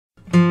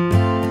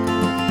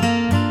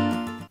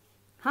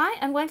Hi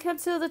and welcome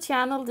to the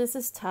channel. This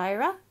is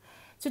Tyra.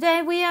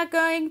 Today we are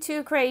going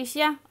to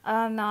Croatia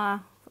on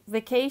a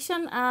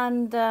vacation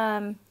and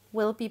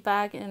we'll be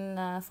back in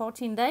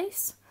 14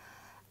 days.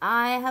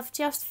 I have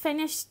just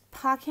finished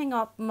packing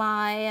up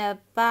my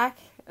bag,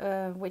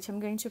 which I'm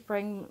going to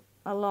bring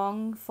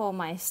along for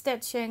my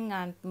stitching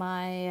and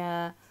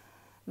my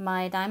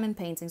diamond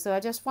painting. So I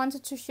just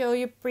wanted to show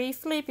you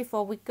briefly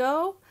before we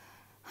go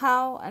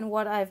how and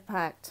what I've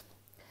packed.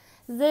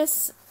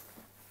 This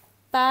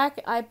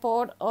bag I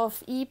bought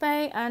off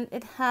eBay and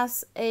it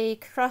has a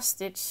cross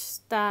stitch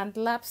stand,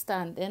 lap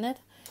stand in it.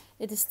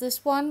 It is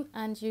this one,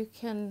 and you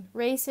can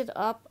raise it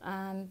up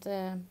and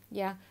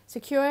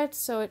secure it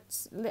so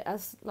it's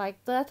as like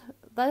that,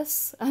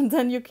 this, and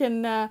then you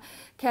can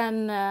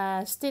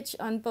stitch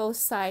on both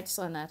sides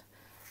on it.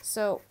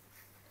 So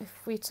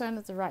if we turn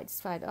it the right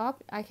side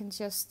up, I can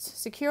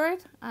just secure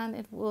it and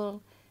it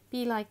will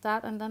be like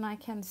that, and then I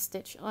can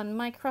stitch on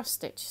my cross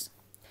stitch.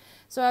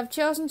 So I've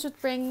chosen to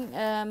bring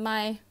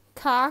my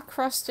car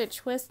cross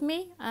stitch with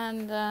me,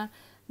 and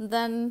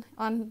then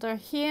under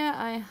here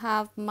I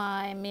have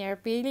my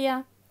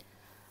Mirabilia,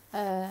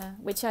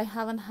 which I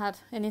haven't had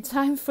any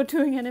time for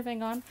doing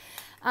anything on.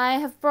 I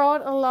have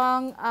brought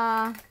along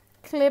a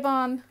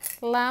clip-on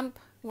lamp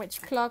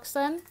which plugs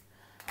in,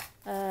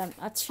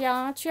 a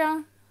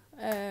charger,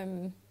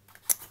 and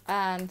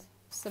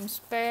some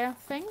spare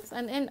things.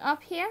 And in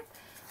up here,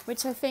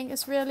 which I think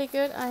is really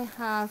good, I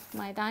have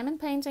my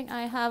diamond painting.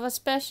 I have a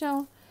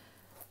special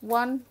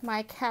one,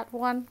 my cat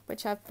one,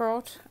 which I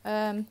brought,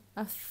 a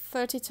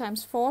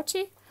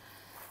 30x40.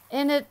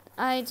 In it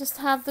I just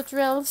have the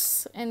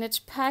drills in its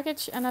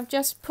package, and I've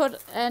just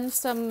put in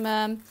some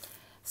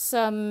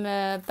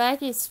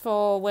baggies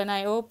for when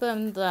I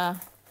open the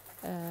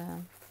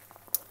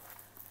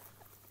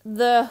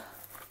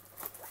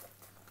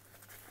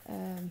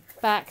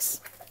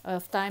bags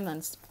of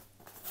diamonds.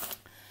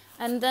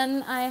 And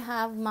then I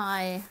have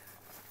my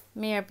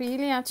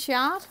Mirabilia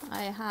chart.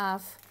 I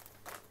have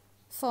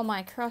for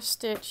my cross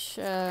stitch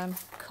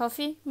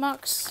coffee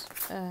mugs,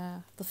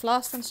 the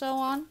floss and so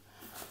on,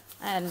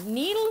 and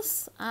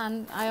needles.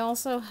 And I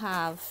also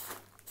have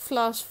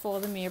floss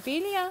for the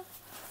Mirabilia.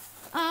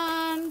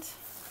 And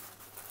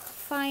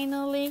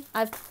finally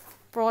I've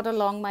brought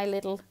along my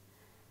little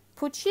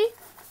Poochie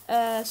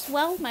as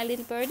well, my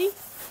little birdie.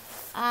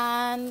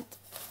 And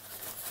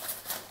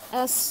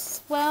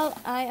as well,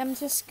 I am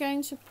just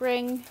going to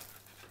bring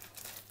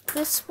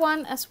this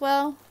one as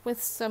well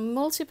with some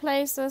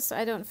multi-places.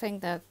 I don't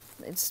think that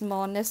it's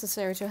more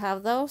necessary to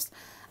have those,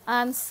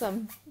 and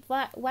some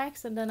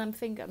wax, and then I'm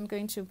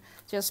going to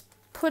just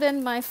put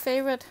in my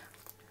favorite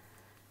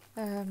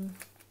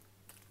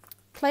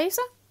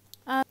placer.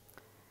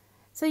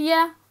 So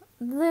yeah,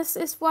 this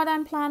is what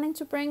I'm planning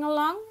to bring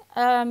along.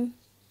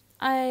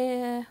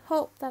 I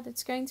hope that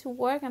it's going to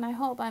work, and I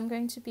hope I'm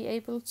going to be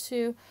able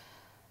to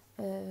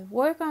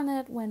work on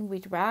it when we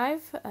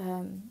drive.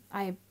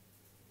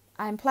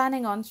 I'm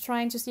planning on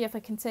trying to see if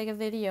I can take a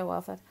video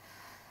of it.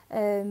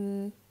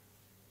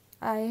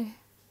 I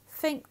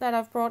think that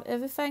I've brought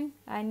everything.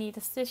 I need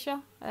a stitcher,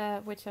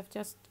 which I've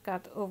just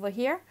got over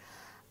here,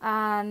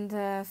 and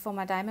for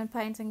my diamond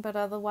painting, but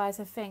otherwise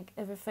I think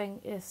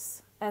everything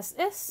is as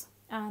is,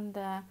 and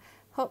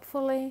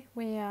hopefully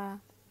we are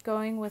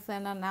going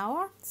within an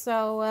hour.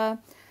 So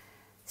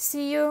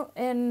see you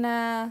in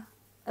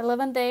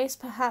 11 days.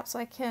 Perhaps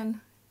I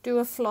can do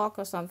a vlog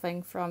or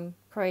something from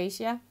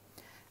Croatia.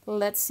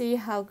 Let's see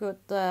how good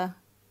the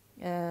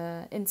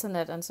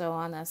internet and so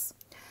on is.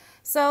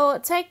 So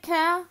take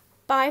care,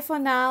 bye for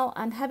now,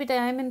 and happy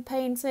diamond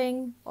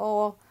painting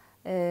or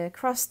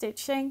cross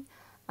stitching,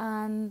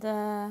 and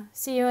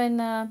see you in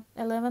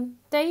 11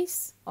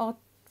 days or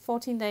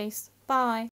 14 days. Bye.